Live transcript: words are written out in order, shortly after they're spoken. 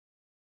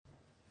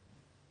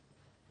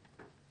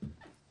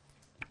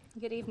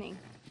Good evening.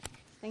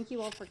 Thank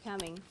you all for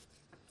coming.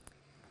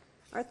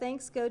 Our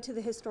thanks go to the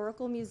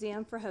Historical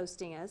Museum for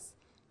hosting us,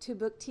 to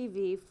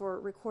BookTV for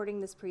recording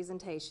this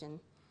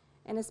presentation,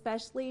 and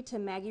especially to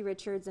Maggie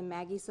Richards and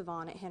Maggie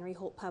Savant at Henry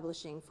Holt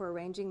Publishing for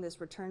arranging this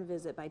return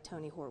visit by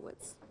Tony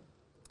Horwitz.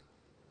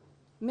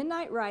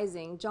 Midnight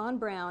Rising, John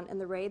Brown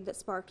and the Raid That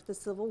Sparked the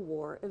Civil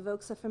War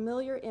evokes a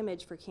familiar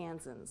image for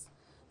Kansans,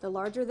 the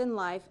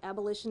larger-than-life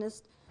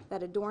abolitionist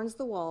that adorns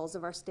the walls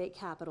of our state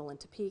capitol in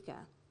Topeka.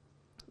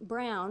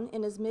 Brown,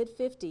 in his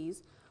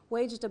mid-50s,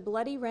 waged a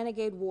bloody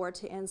renegade war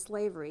to end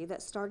slavery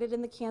that started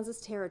in the Kansas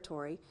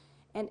Territory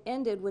and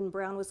ended when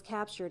Brown was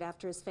captured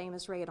after his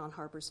famous raid on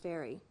Harper's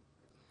Ferry.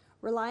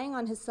 Relying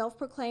on his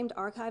self-proclaimed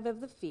archive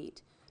of the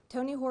feat,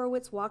 Tony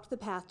Horowitz walked the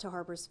path to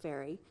Harper's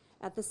Ferry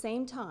at the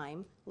same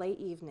time, late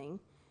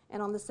evening,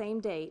 and on the same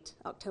date,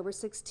 October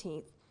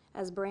 16th,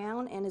 as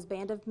Brown and his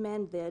band of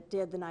men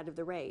did the night of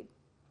the raid.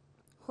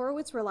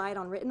 Horowitz relied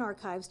on written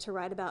archives to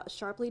write about a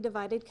sharply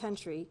divided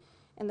country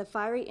and the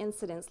fiery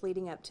incidents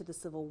leading up to the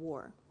Civil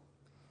War.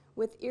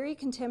 With eerie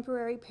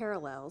contemporary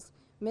parallels,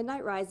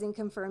 Midnight Rising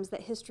confirms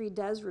that history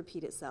does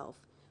repeat itself,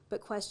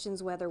 but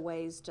questions whether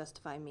ways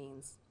justify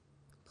means.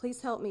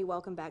 Please help me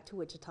welcome back to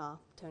Wichita,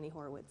 Tony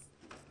Horowitz.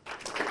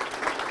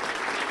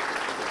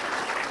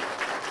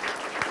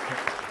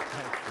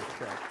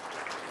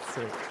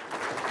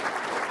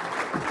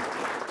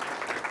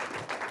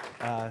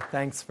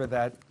 Thanks for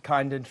that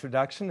kind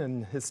introduction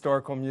in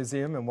Historical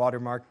Museum and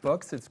Watermark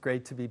Books. It's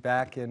great to be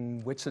back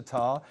in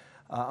Wichita.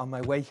 On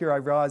my way here, I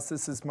realized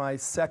this is my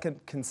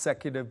second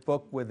consecutive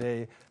book with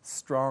a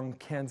strong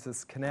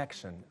Kansas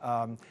connection.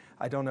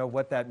 I don't know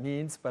what that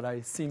means, but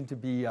I seem to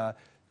be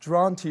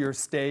drawn to your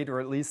state, or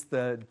at least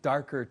the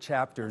darker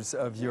chapters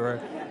of your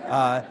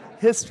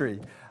history.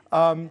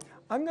 I'm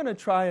going to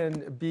try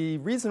and be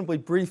reasonably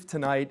brief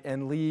tonight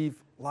and leave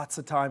lots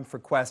of time for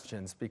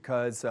questions,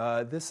 because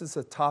this is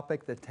a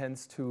topic that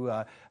tends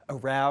to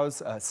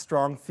arouse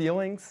strong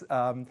feelings,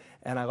 and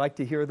I like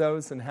to hear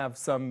those and have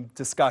some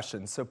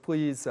discussion. So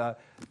please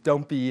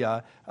don't be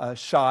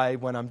shy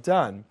when I'm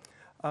done.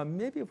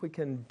 Maybe if we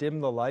can dim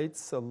the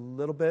lights a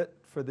little bit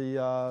for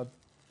the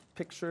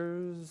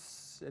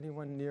pictures.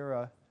 Anyone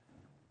near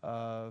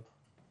a...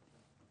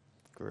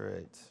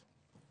 Great.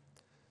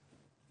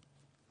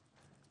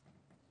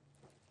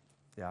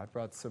 Yeah, I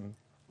brought some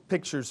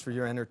pictures for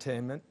your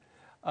entertainment.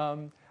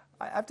 I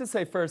have to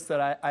say first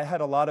that I had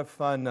a lot of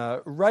fun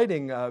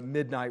writing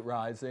Midnight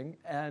Rising,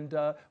 and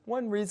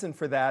one reason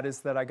for that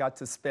is that I got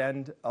to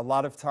spend a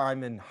lot of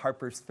time in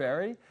Harper's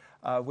Ferry,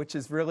 which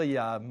is really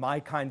my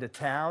kind of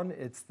town.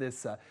 It's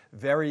this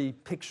very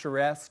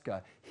picturesque,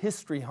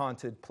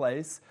 history-haunted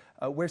place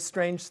where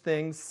strange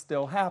things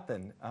still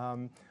happen.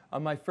 On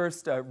my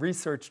first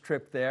research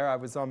trip there, I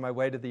was on my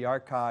way to the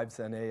archives,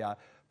 and a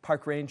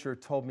park ranger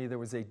told me there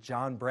was a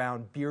John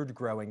Brown beard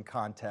growing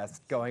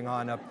contest going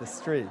on up the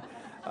street.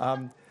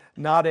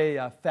 Not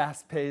a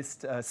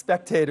fast-paced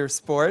spectator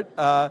sport,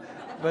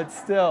 but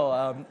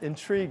still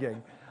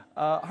intriguing.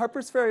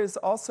 Harper's Ferry has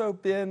also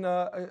been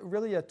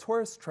really a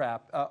tourist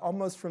trap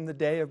almost from the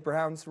day of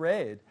Brown's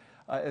raid,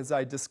 as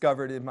I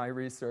discovered in my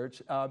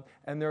research.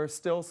 And there are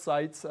still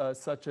sites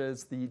such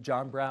as the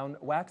John Brown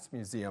Wax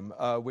Museum,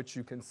 which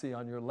you can see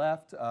on your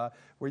left,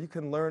 where you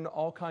can learn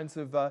all kinds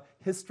of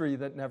history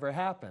that never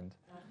happened.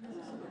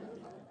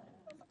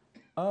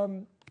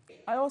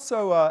 I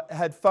also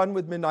had fun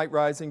with Midnight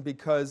Rising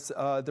because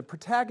the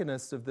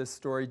protagonist of this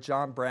story,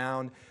 John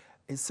Brown,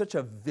 is such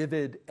a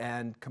vivid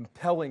and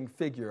compelling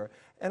figure,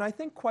 and I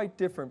think quite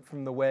different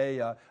from the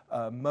way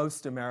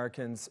most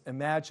Americans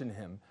imagine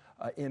him.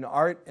 In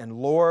art and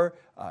lore,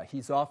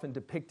 he's often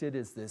depicted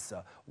as this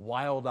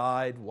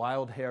wild-eyed,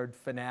 wild-haired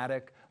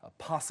fanatic,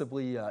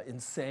 possibly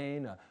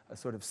insane, a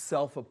sort of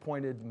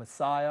self-appointed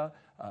messiah,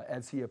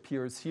 as he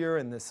appears here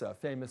in this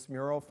famous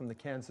mural from the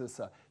Kansas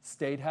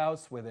State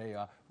House with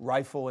a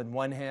rifle in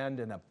one hand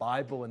and a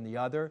Bible in the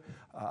other.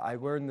 I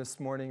learned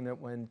this morning that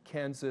when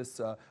Kansas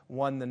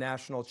won the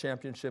national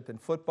championship in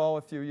football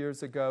a few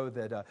years ago,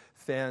 that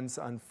fans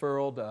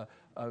unfurled a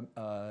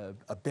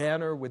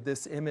banner with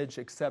this image,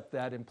 except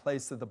that in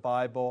place of the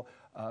Bible,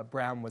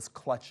 Brown was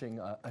clutching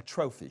a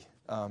trophy.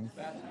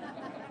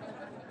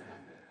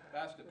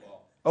 Basketball.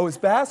 Oh, it's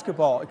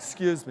basketball.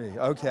 Excuse me.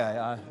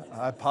 Okay.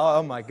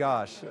 Oh, my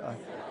gosh.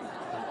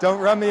 Don't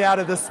run me out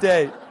of the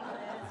state.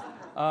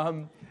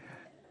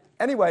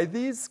 Anyway,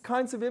 these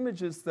kinds of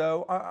images,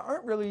 though,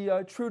 aren't really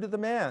true to the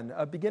man,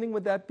 beginning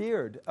with that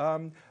beard.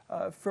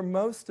 For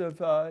most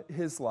of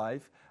his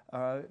life,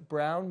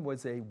 Brown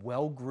was a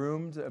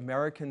well-groomed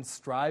American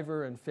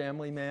striver and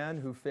family man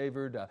who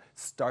favored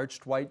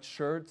starched white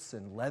shirts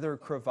and leather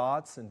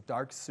cravats and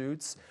dark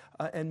suits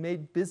and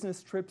made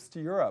business trips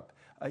to Europe.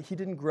 He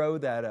didn't grow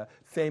that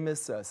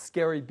famous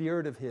scary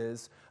beard of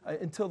his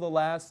until the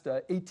last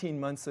 18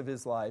 months of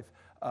his life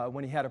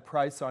when he had a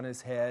price on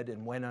his head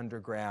and went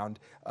underground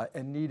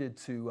and needed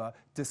to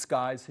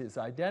disguise his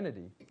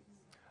identity.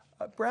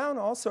 Brown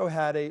also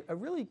had a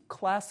really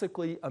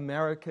classically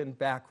American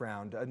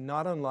background,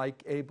 not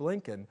unlike Abe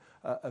Lincoln,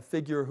 a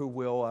figure who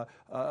will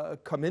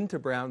come into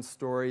Brown's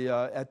story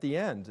at the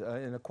end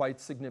in a quite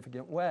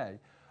significant way.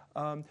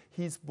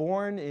 He's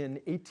born in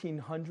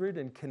 1800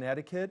 in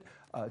Connecticut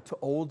to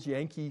old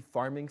Yankee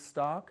farming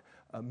stock,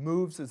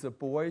 moves as a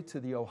boy to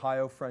the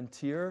Ohio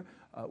frontier,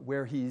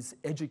 where he's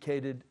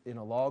educated in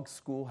a log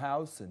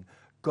schoolhouse and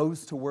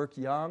goes to work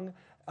young.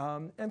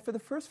 And for the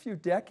first few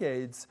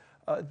decades,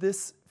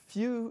 this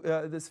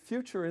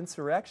future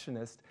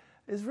insurrectionist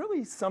is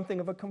really something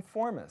of a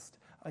conformist.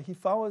 He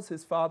follows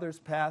his father's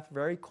path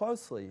very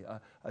closely,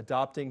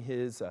 adopting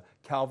his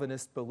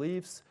Calvinist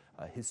beliefs,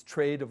 his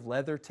trade of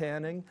leather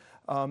tanning,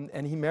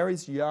 and he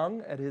marries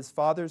young at his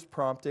father's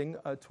prompting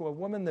to a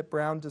woman that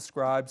Brown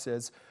describes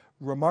as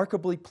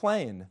remarkably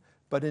plain,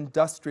 but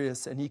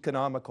industrious and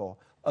economical,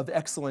 of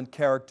excellent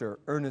character,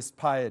 earnest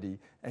piety,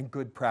 and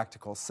good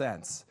practical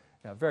sense.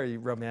 Yeah, very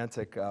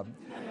romantic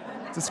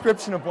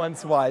description of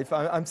one's wife.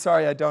 I'm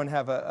sorry I don't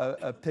have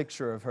a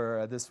picture of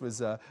her. This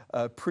was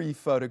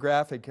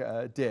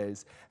pre-photographic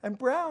days. And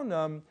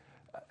Brown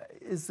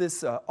is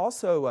this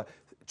also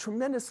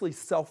tremendously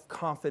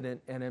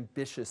self-confident and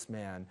ambitious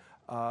man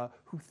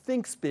who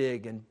thinks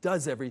big and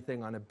does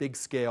everything on a big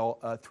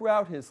scale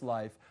throughout his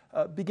life,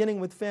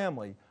 beginning with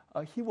family.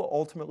 He will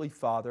ultimately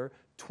father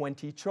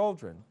 20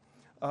 children.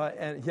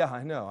 And yeah,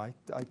 I know,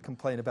 I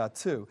complain about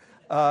two.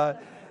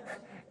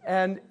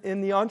 And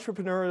in the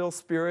entrepreneurial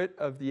spirit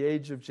of the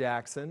age of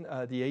Jackson,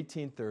 the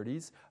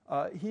 1830s,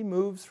 he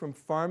moves from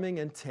farming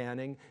and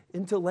tanning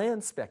into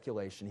land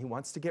speculation. He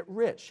wants to get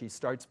rich. He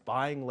starts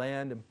buying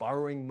land and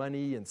borrowing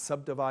money and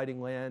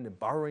subdividing land and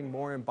borrowing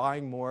more and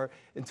buying more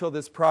until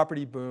this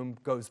property boom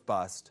goes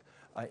bust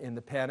in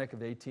the Panic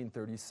of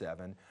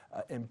 1837.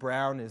 And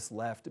Brown is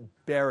left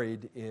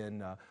buried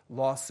in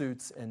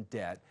lawsuits and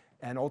debt,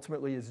 and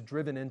ultimately is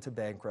driven into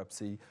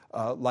bankruptcy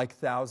like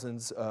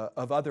thousands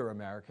of other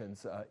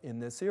Americans in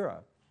this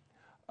era.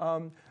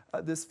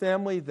 This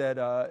family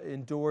that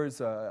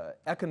endures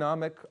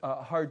economic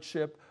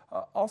hardship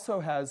also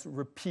has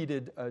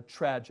repeated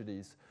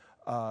tragedies.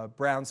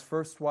 Brown's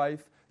first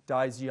wife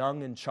dies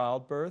young in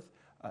childbirth,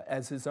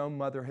 as his own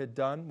mother had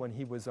done when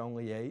he was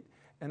only 8.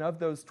 And of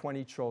those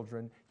 20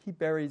 children, he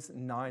buries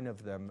 9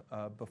 of them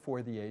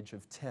before the age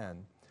of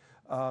 10.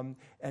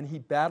 And he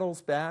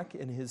battles back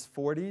in his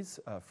 40s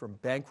from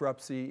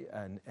bankruptcy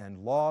and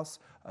loss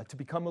to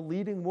become a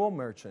leading wool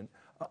merchant,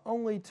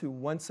 only to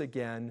once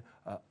again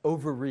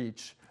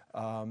overreach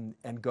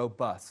and go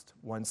bust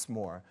once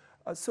more.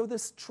 So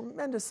this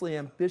tremendously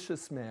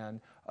ambitious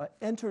man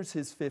enters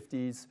his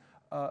 50s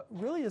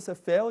really as a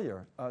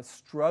failure,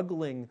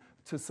 struggling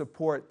to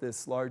support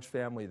this large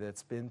family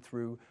that's been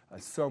through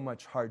so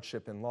much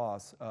hardship and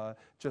loss.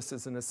 Just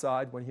as an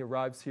aside, when he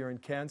arrives here in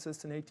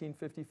Kansas in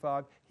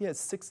 1855, he has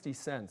 60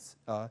 cents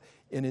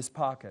in his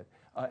pocket.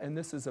 And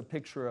this is a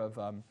picture of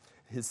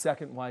his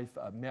second wife,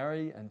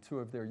 Mary, and 2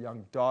 of their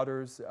young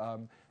daughters.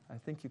 I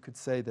think you could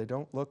say they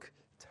don't look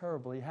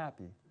terribly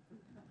happy.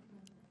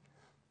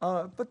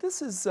 But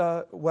this is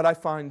what I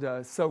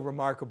find so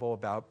remarkable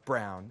about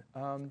Brown.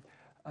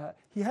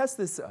 He has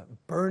this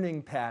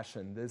burning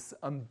passion, this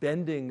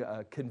unbending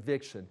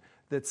conviction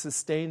that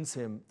sustains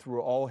him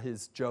through all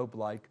his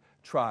Job-like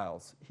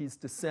trials. He's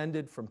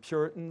descended from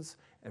Puritans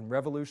and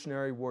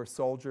Revolutionary War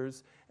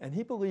soldiers, and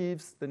he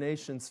believes the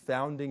nation's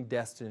founding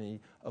destiny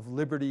of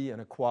liberty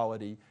and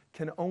equality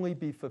can only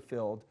be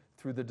fulfilled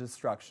through the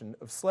destruction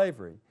of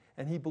slavery.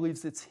 And he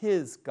believes it's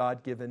his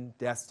God-given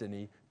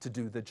destiny to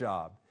do the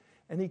job.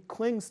 And he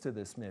clings to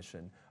this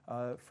mission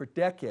for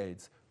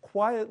decades,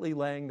 quietly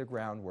laying the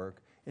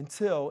groundwork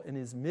until, in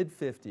his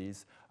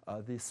mid-50s,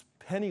 this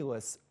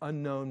penniless,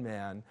 unknown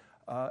man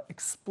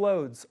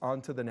explodes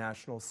onto the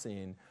national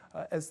scene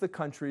as the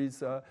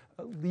country's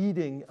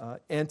leading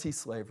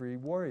anti-slavery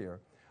warrior.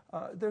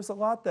 There's a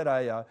lot that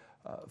I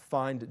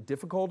find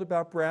difficult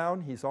about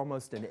Brown. He's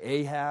almost an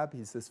Ahab.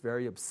 He's this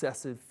very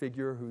obsessive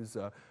figure whose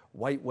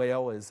white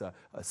whale is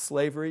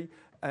slavery.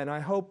 And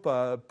I hope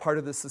part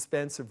of the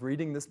suspense of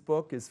reading this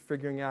book is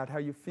figuring out how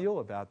you feel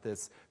about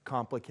this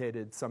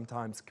complicated,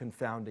 sometimes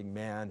confounding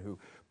man who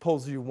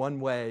pulls you one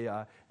way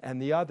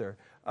and the other.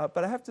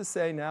 But I have to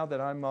say, now that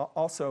I'm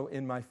also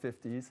in my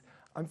 50s,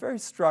 I'm very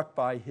struck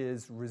by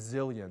his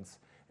resilience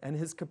and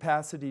his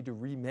capacity to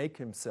remake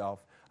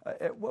himself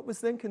at what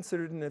was then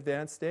considered an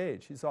advanced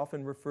age. He's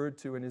often referred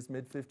to in his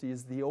mid-50s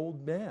as the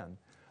old man.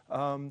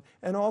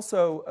 And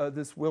also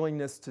this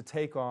willingness to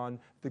take on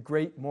the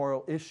great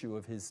moral issue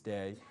of his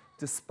day,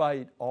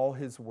 despite all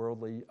his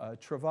worldly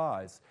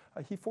travails.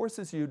 He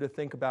forces you to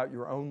think about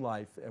your own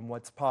life and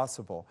what's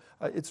possible.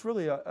 It's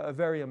really a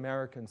very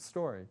American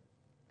story.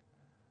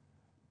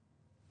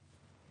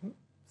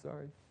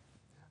 Sorry.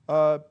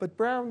 But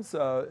Brown's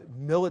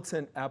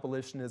militant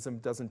abolitionism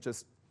doesn't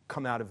just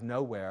come out of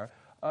nowhere.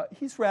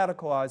 he's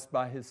radicalized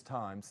by his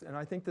times. And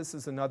I think this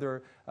is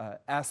another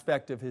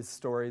aspect of his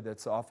story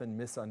that's often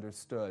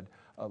misunderstood,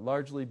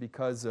 largely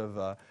because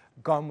of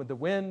Gone with the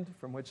Wind,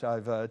 from which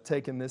I've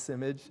taken this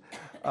image.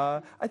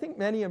 I think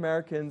many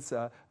Americans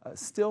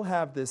still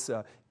have this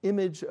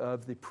image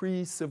of the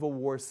pre-Civil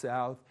War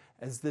South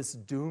as this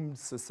doomed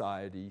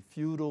society,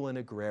 feudal and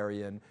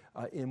agrarian,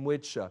 in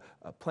which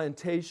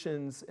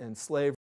plantations and slavery